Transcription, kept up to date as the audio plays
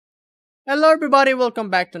Hello everybody,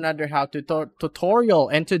 welcome back to another tutorial,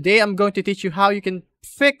 and today I'm going to teach you how you can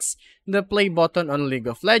fix the play button on League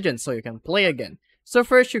of Legends so you can play again. So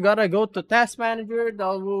first you gotta go to Task Manager,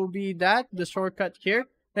 that will be the shortcut here.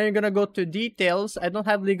 Then you're gonna go to Details. I don't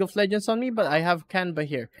have League of Legends on me, but I have Canva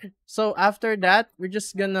here. So after that, we're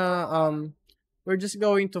just going to we're just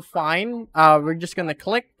gonna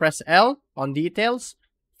press L on Details,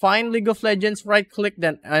 find League of Legends, right click,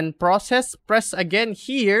 then and process, press again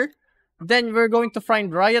here. Then we're going to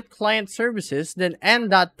find Riot Client Services, then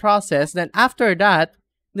end that process. Then after that,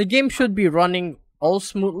 the game should be running all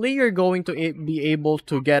smoothly. You're going to be able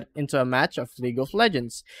to get into a match of League of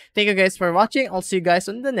Legends. Thank you guys for watching. I'll see you guys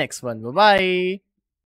on the next one. Bye-bye.